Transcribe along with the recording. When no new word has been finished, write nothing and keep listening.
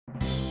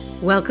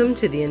Welcome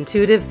to The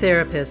Intuitive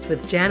Therapist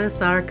with Janis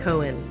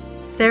Cohen,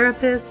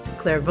 therapist,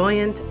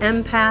 clairvoyant,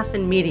 empath,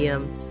 and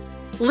medium.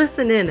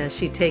 Listen in as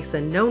she takes a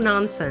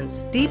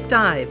no-nonsense, deep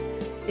dive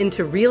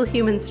into real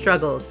human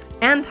struggles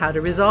and how to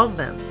resolve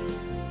them.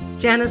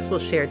 Janis will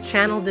share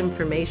channeled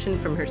information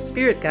from her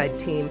spirit guide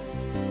team,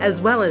 as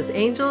well as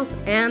angels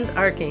and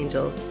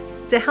archangels,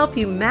 to help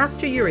you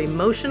master your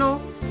emotional,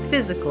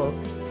 physical,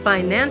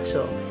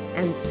 financial,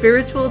 and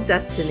spiritual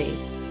destiny.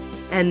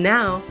 And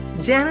now,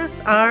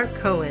 Janis R.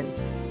 Cohen.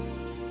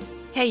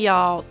 Hey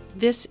y'all,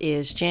 this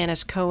is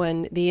Janis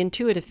Cohen, the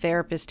Intuitive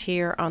Therapist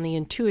here on the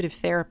Intuitive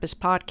Therapist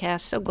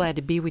podcast. So glad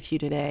to be with you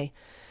today.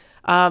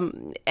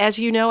 As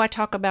you know, I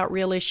talk about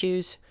real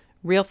issues,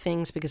 real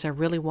things, because I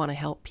really want to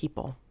help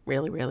people.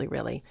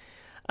 Really.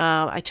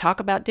 I talk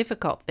about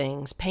difficult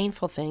things,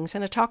 painful things,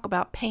 and I talk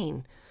about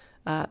pain.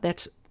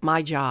 That's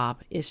my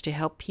job, is to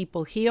help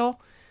people heal,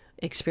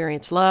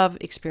 experience love,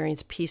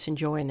 experience peace and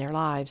joy in their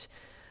lives.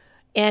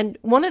 And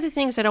one of the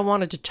things that I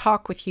wanted to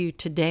talk with you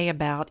today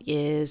about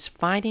is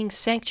finding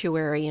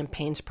sanctuary in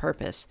pain's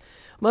purpose.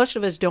 Most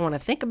of us don't want to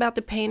think about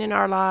the pain in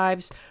our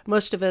lives.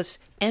 Most of us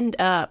end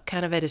up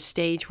kind of at a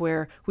stage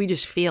where we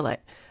just feel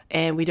it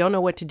and we don't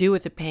know what to do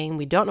with the pain.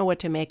 We don't know what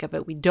to make of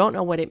it. We don't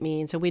know what it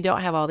means, and we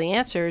don't have all the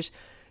answers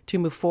to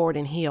move forward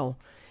and heal.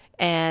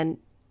 And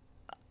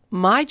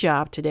my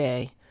job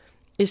today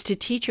is to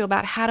teach you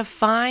about how to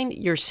find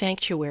your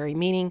sanctuary,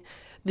 meaning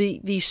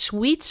the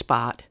sweet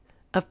spot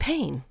of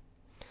pain.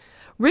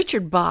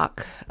 Richard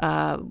Bach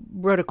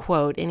wrote a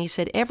quote, and he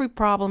said, "Every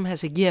problem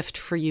has a gift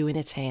for you in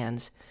its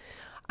hands."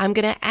 I'm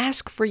going to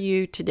ask for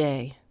you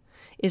today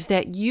is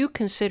that you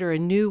consider a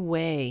new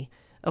way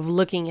of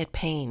looking at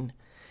pain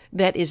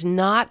that is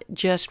not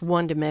just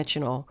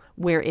one-dimensional,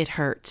 where it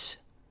hurts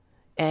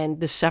and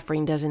the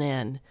suffering doesn't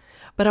end.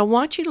 But I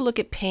want you to look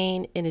at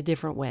pain in a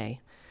different way.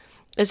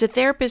 As a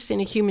therapist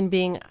and a human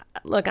being,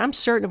 look, I'm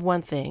certain of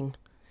one thing.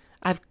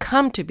 I've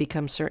come to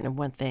become certain of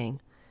one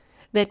thing.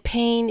 That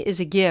pain is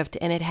a gift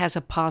and it has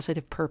a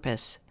positive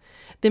purpose.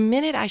 The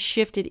minute I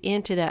shifted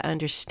into that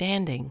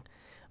understanding,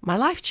 my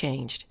life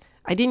changed.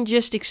 I didn't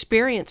just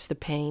experience the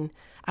pain,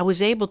 I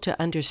was able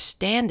to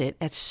understand it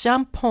at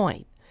some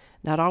point,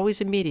 not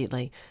always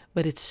immediately,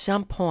 but at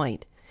some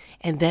point,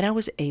 and then I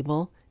was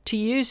able to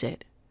use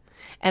it.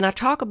 And I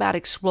talk about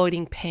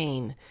exploiting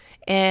pain,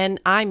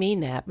 and I mean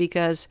that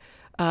because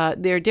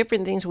there are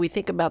different things. We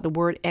think about the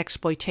word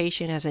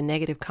exploitation as a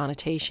negative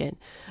connotation,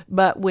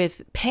 but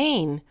with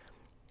pain,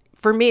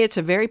 for me, it's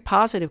a very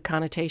positive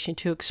connotation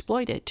to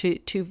exploit it,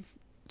 to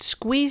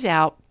squeeze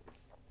out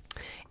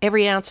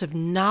every ounce of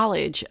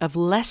knowledge, of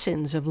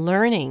lessons, of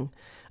learning,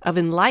 of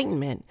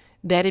enlightenment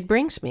that it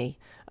brings me.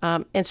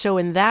 And so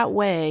in that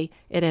way,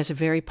 it has a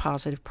very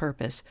positive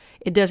purpose.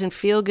 It doesn't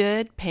feel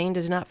good. Pain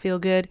does not feel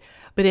good,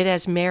 but it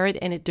has merit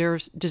and it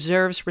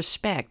deserves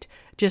respect,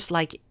 just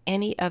like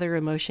any other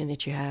emotion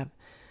that you have.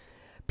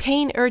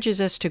 Pain urges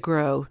us to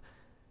grow,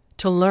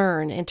 to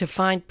learn, and to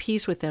find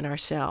peace within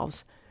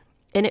ourselves.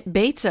 And it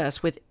baits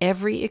us with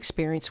every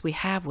experience we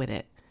have with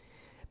it.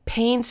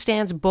 Pain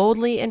stands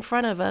boldly in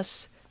front of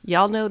us.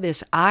 Y'all know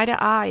this, eye to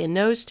eye and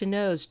nose to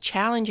nose,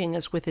 challenging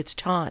us with its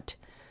taunt.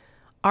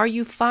 Are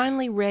you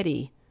finally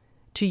ready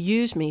to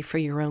use me for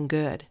your own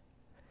good?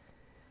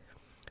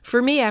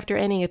 For me, after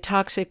ending a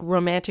toxic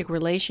romantic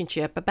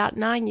relationship about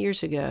 9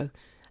 years ago,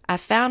 I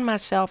found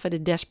myself at a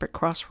desperate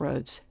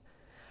crossroads.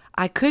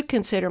 I could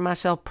consider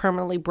myself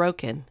permanently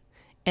broken,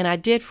 and I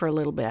did for a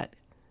little bit.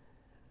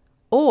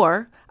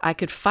 Or I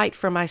could fight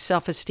for my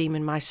self-esteem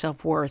and my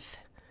self-worth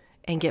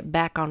and get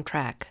back on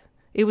track.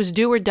 It was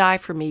do or die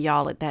for me,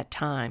 y'all, at that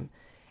time.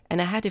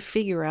 And I had to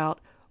figure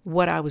out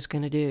what I was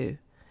going to do.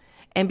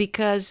 And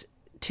because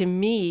to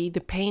me,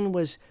 the pain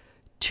was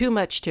too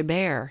much to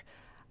bear,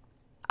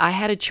 I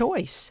had a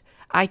choice.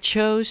 I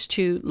chose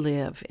to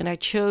live, and I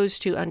chose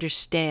to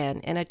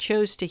understand, and I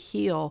chose to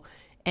heal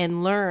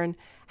and learn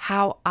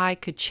how I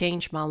could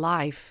change my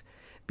life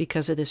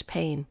because of this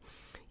pain.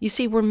 You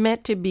see, we're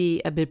meant to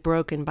be a bit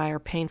broken by our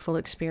painful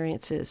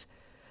experiences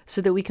so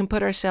that we can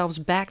put ourselves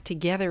back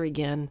together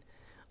again,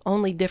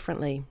 only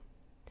differently.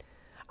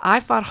 I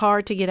fought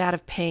hard to get out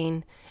of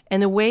pain,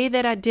 and the way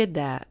that I did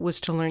that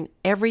was to learn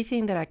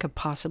everything that I could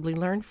possibly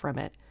learn from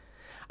it.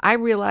 I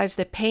realized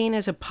that pain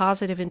has a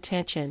positive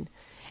intention,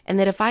 and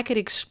that if I could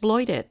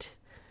exploit it,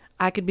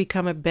 I could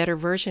become a better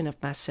version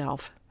of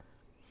myself.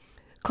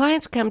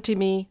 Clients come to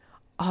me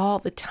all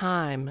the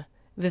time,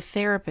 the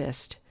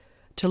therapist,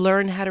 to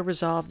learn how to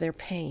resolve their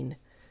pain.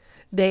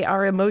 They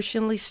are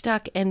emotionally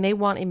stuck and they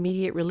want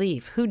immediate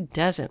relief. Who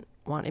doesn't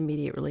want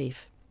immediate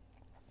relief?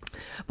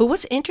 But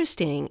what's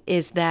interesting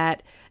is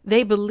that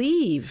they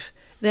believe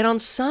that on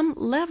some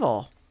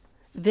level,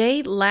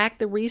 they lack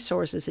the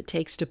resources it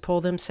takes to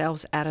pull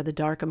themselves out of the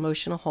dark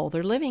emotional hole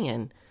they're living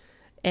in.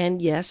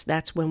 And yes,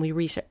 that's when we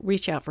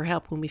reach out for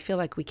help, when we feel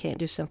like we can't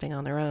do something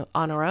on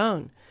our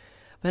own.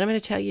 But I'm going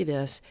to tell you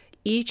this,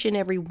 each and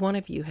every one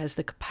of you has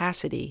the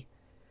capacity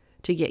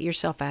to get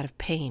yourself out of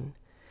pain.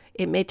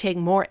 It may take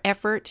more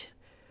effort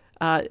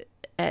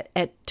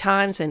at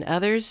times and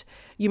others,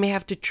 you may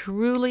have to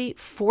truly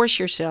force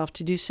yourself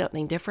to do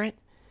something different,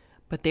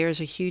 but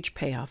there's a huge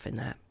payoff in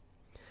that.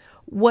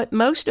 What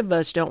most of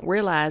us don't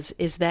realize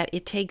is that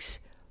it takes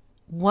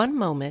one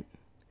moment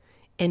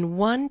and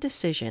one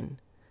decision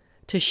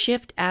to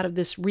shift out of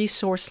this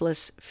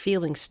resourceless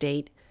feeling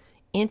state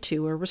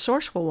into a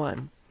resourceful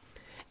one.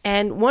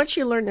 And once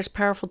you learn this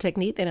powerful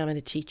technique that I'm going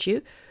to teach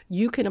you,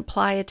 you can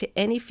apply it to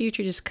any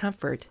future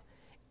discomfort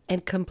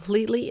and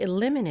completely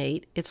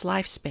eliminate its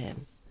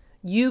lifespan.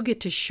 You get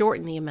to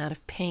shorten the amount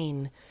of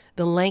pain,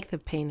 the length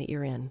of pain that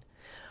you're in.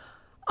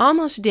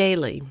 Almost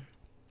daily,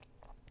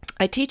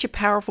 I teach a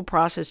powerful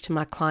process to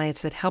my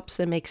clients that helps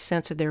them make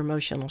sense of their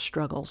emotional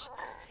struggles.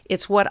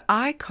 It's what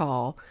I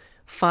call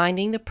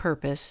finding the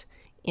purpose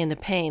in the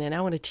pain, and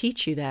I want to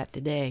teach you that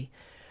today.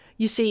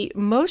 You see,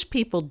 most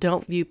people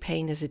don't view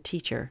pain as a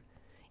teacher.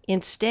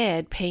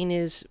 Instead, pain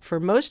is, for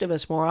most of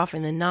us more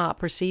often than not,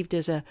 perceived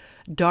as a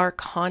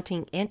dark,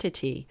 haunting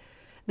entity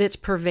that's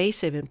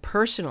pervasive and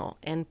personal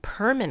and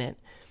permanent.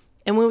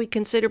 And when we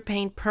consider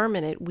pain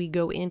permanent, we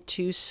go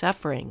into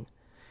suffering.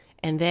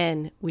 And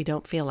then we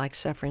don't feel like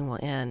suffering will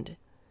end.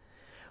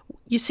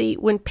 You see,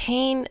 when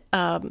pain,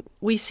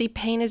 we see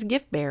pain as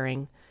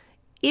gift-bearing.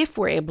 If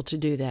we're able to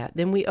do that,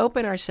 then we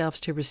open ourselves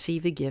to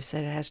receive the gifts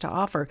that it has to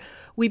offer.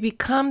 We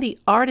become the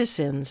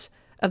artisans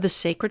of the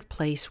sacred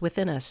place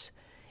within us.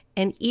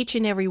 And each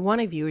and every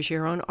one of you is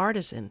your own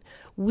artisan.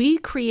 You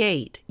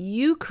create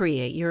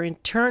your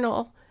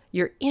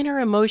inner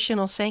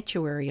emotional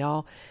sanctuary,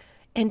 y'all.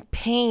 And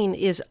pain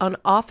is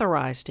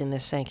unauthorized in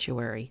this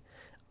sanctuary.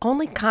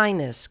 Only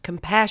kindness,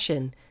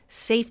 compassion,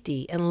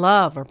 safety, and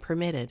love are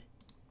permitted.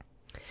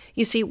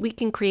 You see, we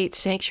can create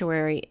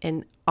sanctuary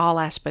in all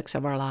aspects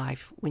of our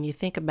life. When you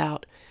think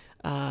about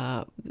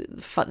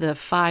the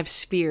 5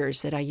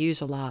 spheres that I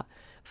use a lot: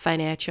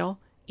 financial,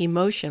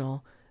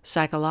 emotional,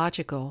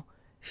 psychological,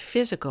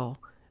 physical,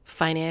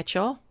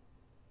 financial,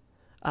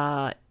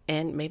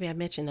 and maybe I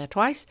mentioned that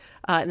twice,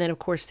 and then of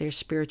course there's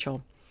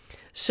spiritual.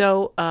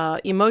 So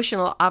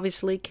emotional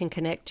obviously can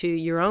connect to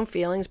your own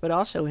feelings, but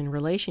also in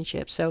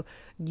relationships. So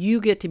you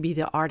get to be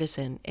the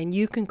artisan, and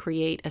you can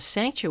create a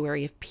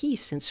sanctuary of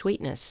peace and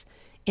sweetness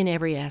in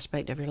every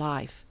aspect of your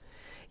life.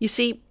 You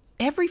see,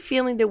 every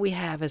feeling that we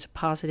have is a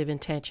positive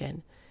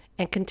intention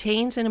and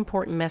contains an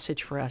important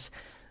message for us.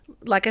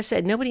 Like I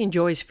said, nobody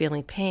enjoys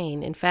feeling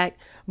pain. In fact,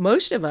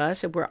 most of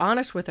us, if we're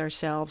honest with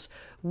ourselves,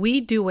 we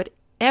do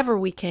whatever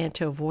we can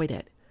to avoid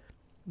it.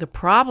 The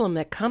problem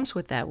that comes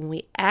with that when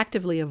we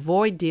actively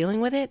avoid dealing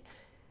with it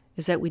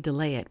is that we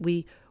delay it.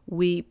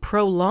 We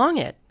prolong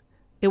it.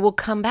 It will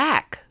come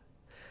back.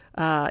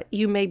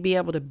 You may be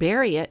able to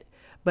bury it,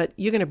 but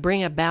you're going to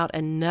bring about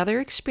another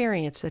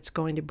experience that's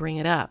going to bring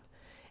it up.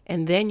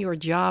 And then your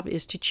job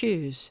is to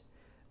choose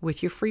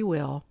with your free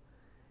will,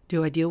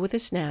 do I deal with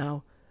this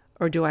now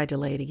or do I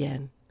delay it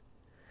again?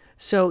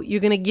 So you're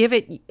going to give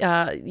it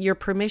your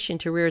permission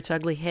to rear its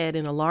ugly head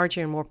in a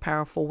larger and more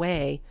powerful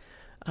way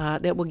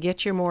that will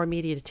get your more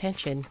immediate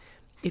attention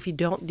if you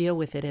don't deal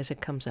with it as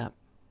it comes up.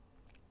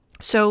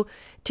 So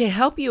to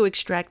help you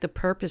extract the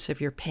purpose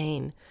of your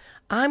pain,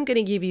 I'm going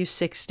to give you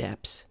 6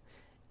 steps.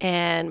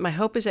 And my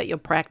hope is that you'll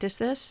practice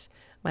this.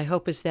 My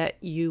hope is that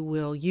you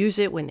will use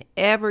it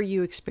whenever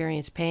you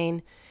experience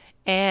pain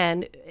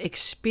and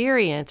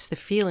experience the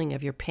feeling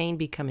of your pain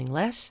becoming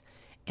less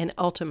and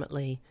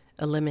ultimately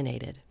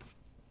eliminated.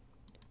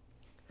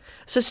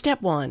 So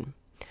step 1,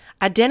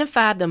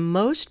 identify the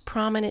most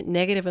prominent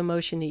negative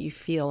emotion that you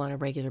feel on a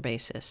regular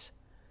basis.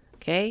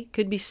 Okay?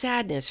 Could be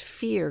sadness,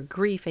 fear,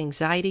 grief,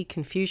 anxiety,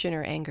 confusion,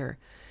 or anger.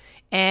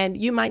 And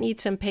you might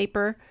need some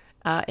paper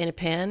and a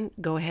pen.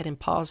 Go ahead and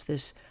pause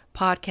this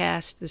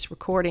podcast, this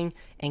recording,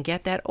 and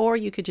get that, or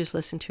you could just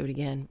listen to it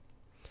again.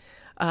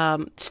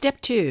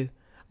 Step 2,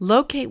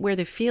 locate where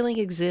the feeling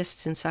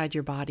exists inside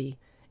your body,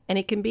 and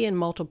it can be in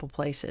multiple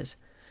places.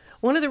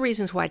 One of the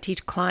reasons why I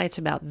teach clients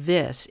about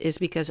this is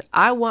because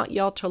I want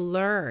y'all to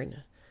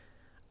learn.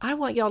 I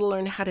want y'all to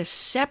learn how to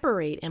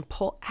separate and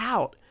pull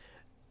out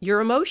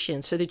your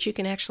emotions so that you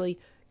can actually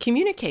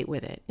communicate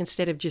with it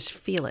instead of just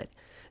feel it.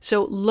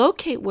 So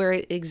locate where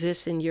it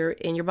exists in your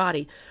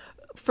body.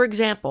 For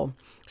example,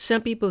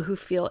 some people who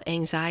feel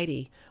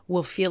anxiety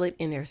will feel it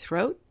in their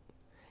throat,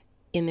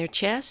 in their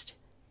chest,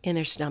 in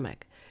their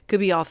stomach. It could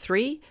be all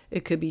 3.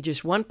 It could be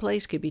just one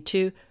place, could be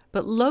 2,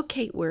 but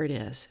locate where it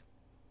is.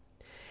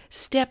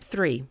 Step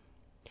 3,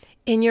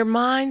 in your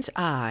mind's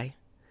eye,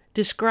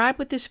 describe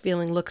what this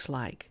feeling looks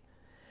like.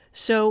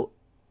 So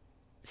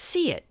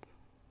see it.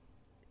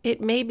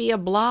 It may be a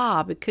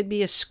blob. It could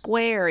be a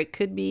square. It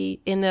could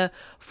be in the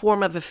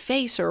form of a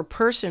face or a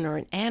person or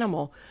an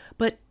animal.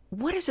 But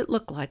what does it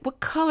look like?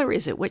 What color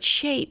is it? What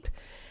shape?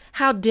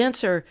 How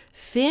dense or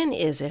thin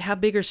is it? How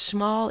big or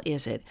small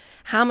is it?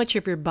 How much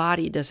of your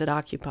body does it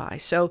occupy?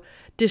 So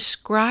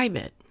describe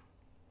it.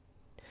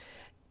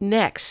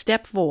 Next,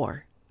 step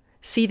 4.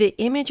 See the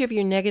image of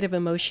your negative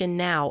emotion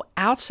now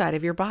outside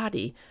of your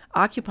body,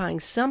 occupying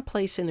some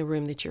place in the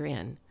room that you're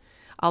in.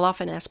 I'll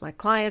often ask my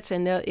clients,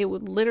 and it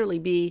would literally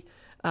be,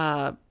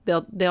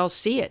 they'll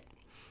see it.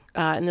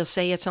 And they'll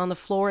say it's on the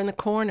floor in the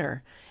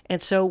corner.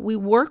 And so we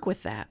work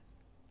with that.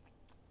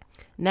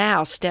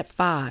 Now, step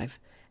 5.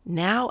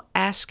 Now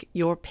ask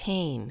your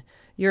pain,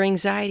 your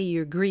anxiety,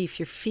 your grief,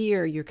 your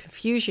fear, your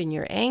confusion,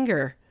 your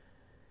anger.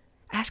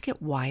 Ask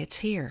it why it's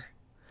here.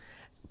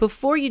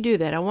 Before you do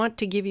that, I want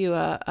to give you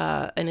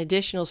an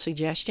additional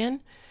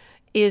suggestion,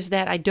 is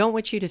that I don't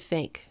want you to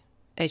think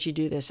as you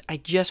do this. I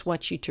just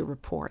want you to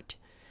report.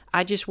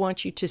 I just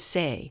want you to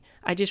say.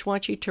 I just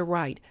want you to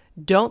write.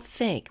 Don't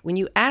think. When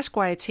you ask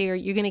why it's here,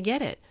 you're going to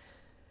get it.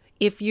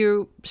 If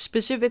you're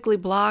specifically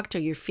blocked or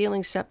you're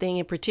feeling something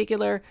in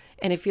particular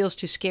and it feels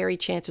too scary,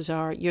 chances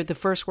are the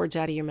first words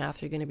out of your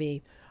mouth are going to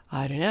be,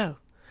 I don't know.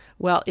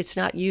 Well, it's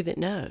not you that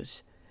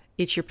knows.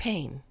 It's your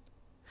pain.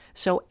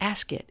 So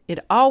ask it. It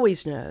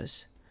always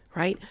knows,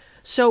 right?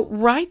 So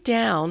write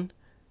down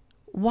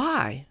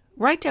why.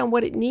 Write down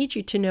what it needs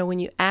you to know when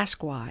you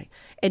ask why.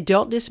 And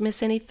don't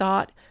dismiss any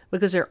thought,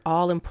 because they're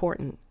all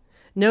important.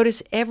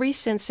 Notice every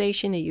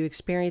sensation that you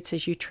experience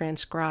as you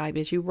transcribe,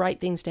 as you write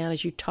things down,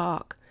 as you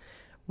talk.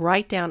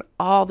 Write down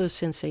all those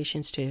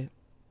sensations too.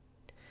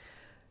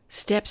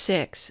 Step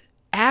 6,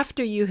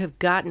 after you have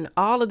gotten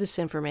all of this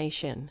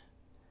information,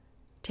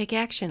 take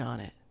action on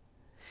it.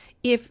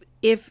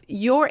 If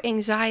your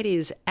anxiety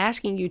is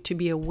asking you to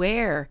be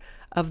aware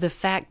of the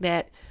fact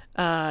that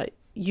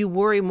you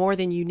worry more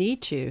than you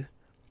need to,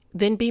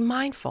 then be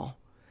mindful.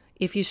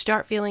 If you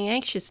start feeling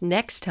anxious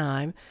next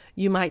time,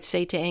 you might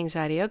say to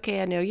anxiety,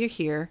 okay, I know you're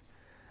here.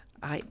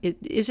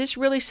 Is this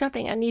really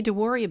something I need to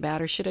worry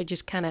about, or should I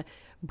just kind of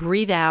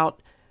breathe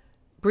out,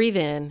 breathe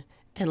in,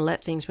 and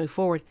let things move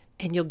forward?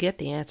 And you'll get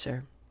the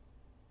answer.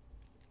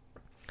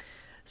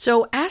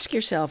 So ask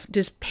yourself,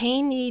 does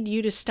pain need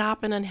you to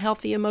stop an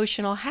unhealthy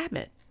emotional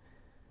habit?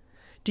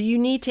 Do you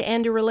need to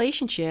end a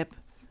relationship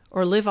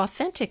or live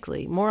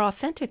authentically, more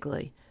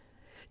authentically?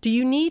 Do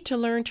you need to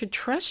learn to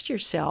trust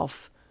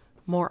yourself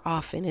more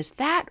often? Is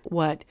that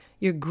what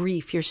your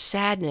grief, your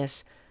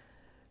sadness,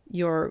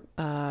 your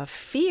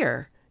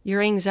fear,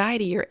 your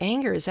anxiety, your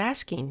anger is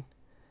asking?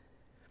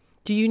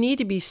 Do you need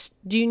to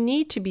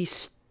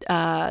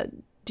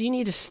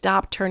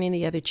stop turning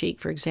the other cheek,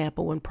 for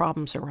example, when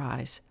problems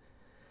arise?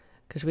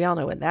 Because we all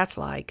know what that's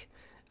like.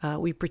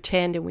 We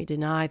pretend and we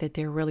deny that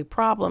there are really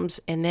problems,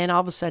 and then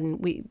all of a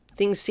sudden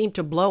things seem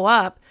to blow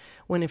up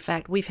when in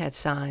fact we've had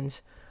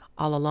signs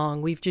all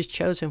along. We've just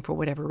chosen, for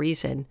whatever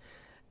reason,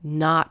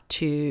 not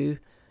to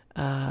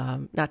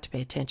pay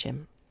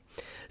attention.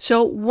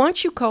 So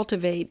once you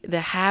cultivate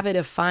the habit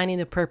of finding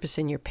the purpose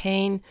in your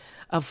pain,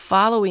 of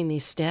following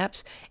these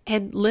steps,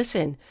 and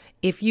listen,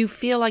 if you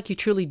feel like you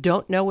truly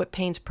don't know what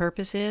pain's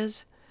purpose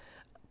is,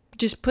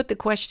 just put the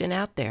question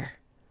out there.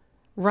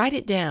 Write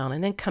it down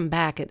and then come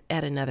back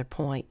at another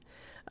point.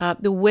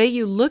 The way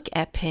you look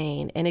at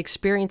pain and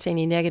experience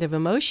any negative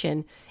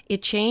emotion,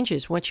 it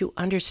changes once you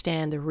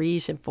understand the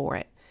reason for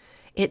it.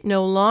 It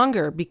no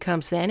longer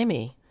becomes the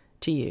enemy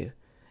to you.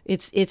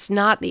 It's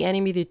not the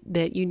enemy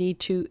that you need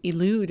to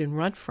elude and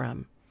run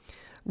from.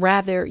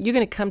 Rather, you're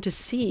going to come to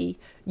see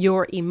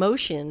your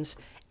emotions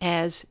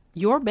as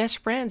your best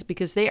friends,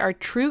 because they are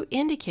true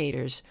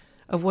indicators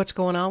of what's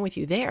going on with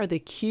you. They are the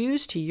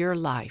cues to your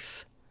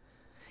life.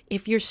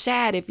 If you're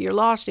sad, if you're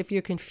lost, if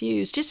you're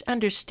confused, just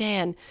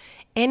understand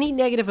any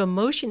negative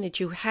emotion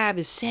that you have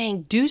is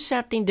saying, do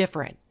something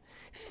different.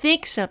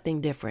 Think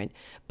something different.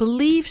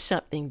 Believe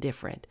something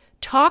different.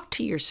 Talk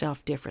to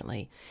yourself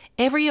differently.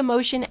 Every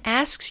emotion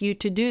asks you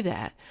to do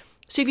that.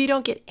 So if you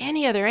don't get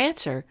any other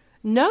answer,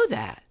 know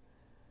that.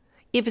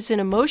 If it's an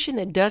emotion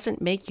that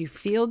doesn't make you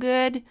feel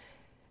good,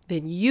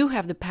 then you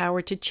have the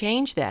power to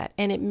change that.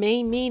 And it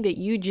may mean that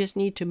you just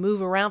need to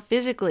move around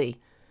physically.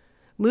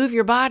 Move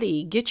your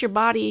body, get your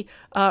body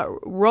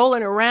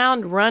rolling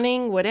around,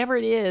 running, whatever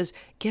it is,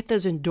 get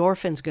those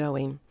endorphins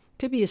going.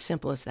 Could be as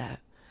simple as that.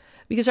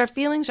 Because our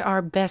feelings are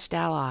our best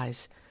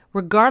allies.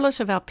 Regardless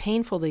of how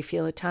painful they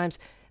feel at times,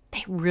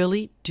 they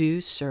really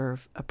do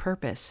serve a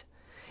purpose.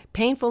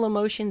 Painful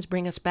emotions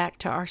bring us back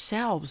to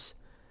ourselves,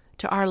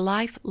 to our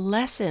life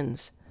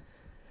lessons,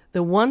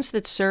 the ones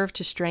that serve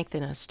to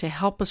strengthen us, to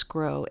help us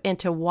grow, and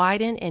to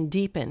widen and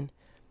deepen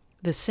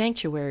the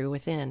sanctuary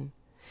within.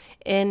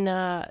 And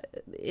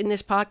in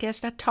this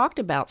podcast, I talked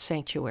about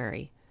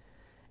sanctuary.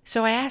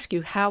 So I ask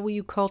you, how will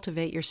you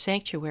cultivate your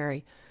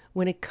sanctuary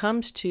when it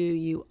comes to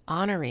you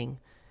honoring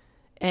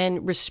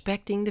and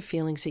respecting the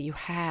feelings that you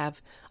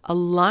have,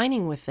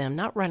 aligning with them,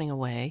 not running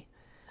away,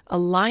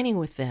 aligning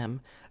with them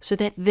so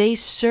that they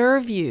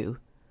serve you,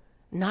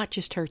 not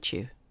just hurt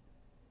you?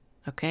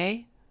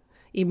 Okay?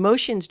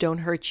 Emotions don't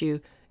hurt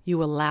you.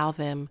 You allow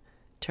them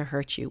to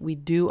hurt you. We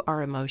do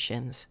our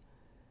emotions.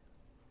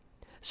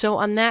 So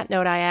on that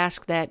note, I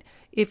ask that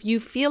if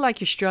you feel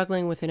like you're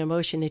struggling with an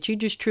emotion that you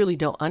just truly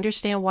don't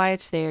understand why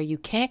it's there, you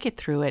can't get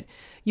through it,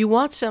 you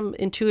want some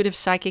intuitive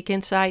psychic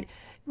insight,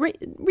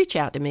 reach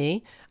out to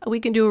me. We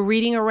can do a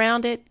reading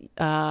around it.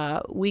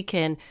 We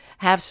can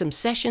have some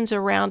sessions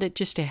around it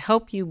just to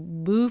help you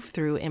move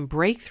through and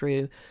break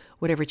through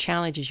whatever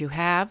challenges you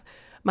have.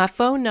 My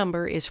phone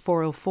number is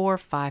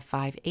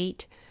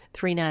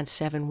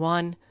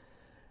 404-558-3971.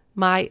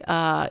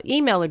 My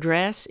email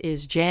address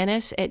is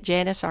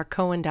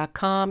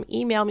janis@janisrcohen.com.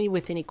 Email me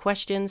with any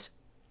questions.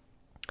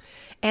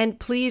 And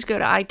please go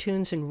to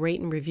iTunes and rate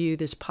and review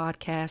this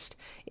podcast.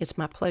 It's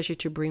my pleasure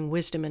to bring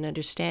wisdom and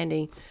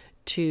understanding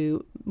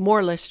to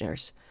more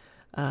listeners.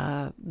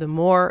 The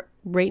more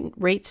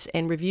rates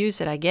and reviews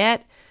that I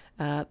get,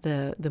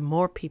 the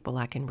more people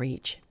I can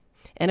reach.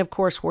 And of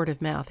course, word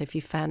of mouth. If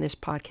you found this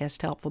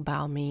podcast helpful, by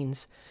all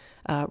means,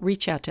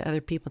 reach out to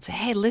other people and say,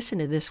 hey, listen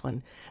to this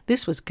one.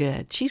 This was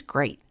good. She's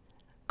great.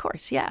 Of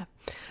course, yeah.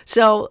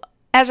 So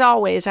as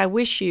always, I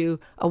wish you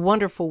a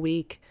wonderful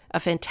week,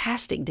 a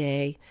fantastic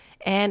day,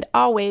 and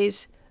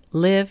always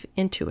live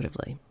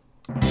intuitively.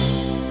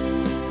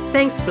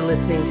 Thanks for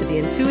listening to The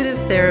Intuitive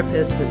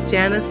Therapist with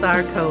Janis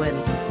R. Cohen.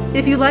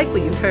 If you like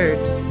what you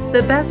heard,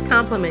 the best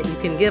compliment you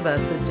can give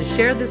us is to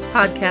share this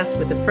podcast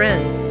with a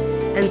friend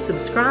and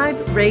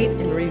subscribe,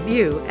 rate, and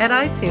review at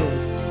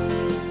iTunes.